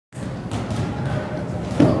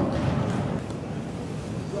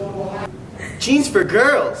Jeans for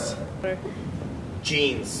girls.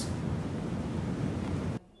 Jeans.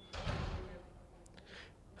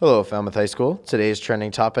 Hello, Falmouth High School. Today's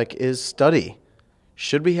trending topic is study.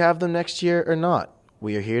 Should we have them next year or not?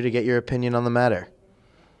 We are here to get your opinion on the matter.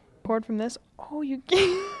 Record from this. Oh, you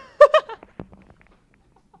can't.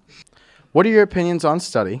 What are your opinions on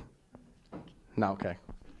study? No, okay.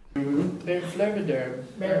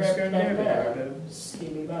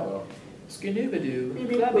 Skidoo-ba-doo,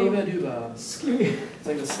 flabby-ba-doo-bob. It's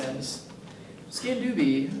like the Sims.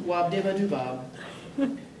 Skidoo-bee, wob-dibba-doo-bob.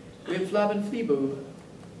 Rib flab and flea-boo.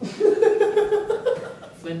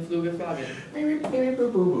 Flin fluga flabbin. Baby boo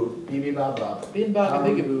boo boo. Baby bob bob. Bin bog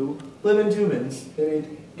bigaboo. Living tubins.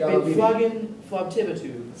 Bin floggin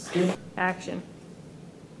flab-tibba-too. Action.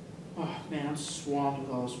 Oh man, I'm swamped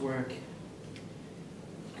with all this work.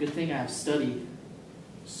 Good thing I have studied.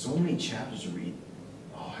 So many chapters to read.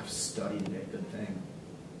 Oh, I've studied today. Good thing.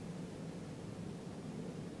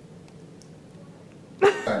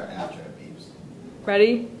 Alright, after it, peeps.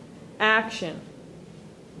 Ready? Action.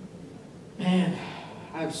 Man,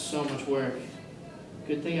 I have so much work.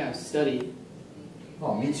 Good thing I have studied.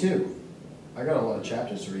 Oh, me too. I got a lot of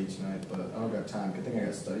chapters to read tonight, but I don't got time. Good thing I got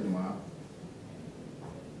to study tomorrow.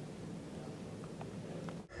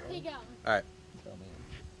 Here you go. All right.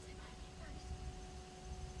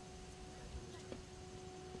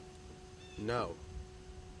 No.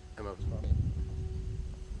 Emma.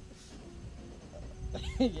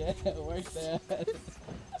 Yeah, it worked there.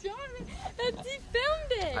 John, he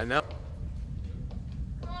filmed it. I know.